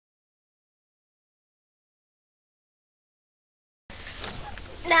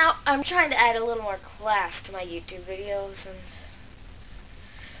Now, I'm trying to add a little more class to my YouTube videos, and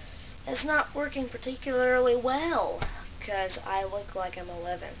it's not working particularly well, because I look like I'm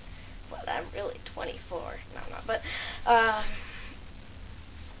 11, but I'm really 24. No, I'm not, but,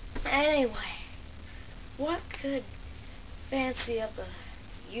 anyway, what could fancy up a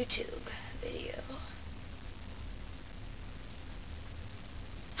YouTube video?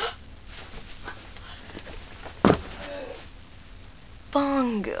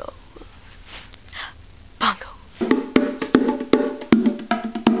 Bongos. Bongos.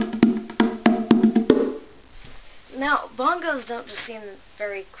 Now, bongos don't just seem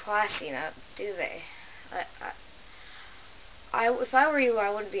very classy now, do they? If I were you, I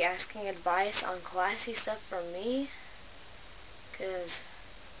wouldn't be asking advice on classy stuff from me, because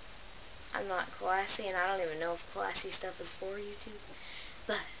I'm not classy, and I don't even know if classy stuff is for YouTube,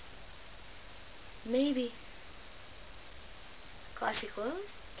 but maybe. Classy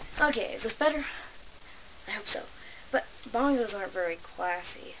clothes? Okay, is this better? I hope so. But bongos aren't very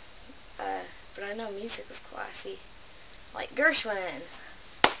classy. But I know music is classy. Like Gershwin.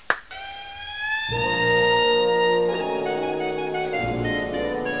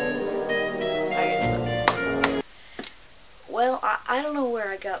 Okay, so, well, I don't know where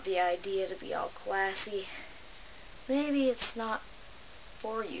I got the idea to be all classy. Maybe it's not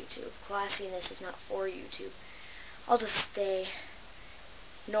for YouTube. Classiness is not for YouTube. I'll just stay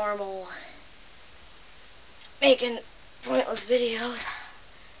normal, making pointless videos,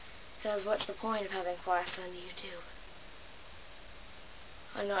 because what's the point of having class on YouTube?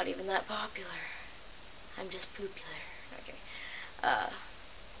 I'm not even that popular. I'm just popular. Okay.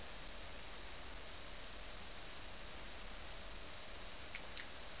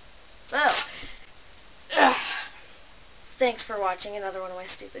 So, thanks for watching another one of my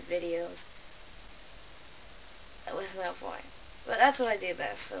stupid videos with no point. But that's what I do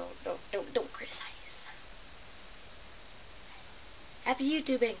best, so don't criticize. Happy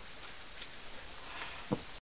YouTubing!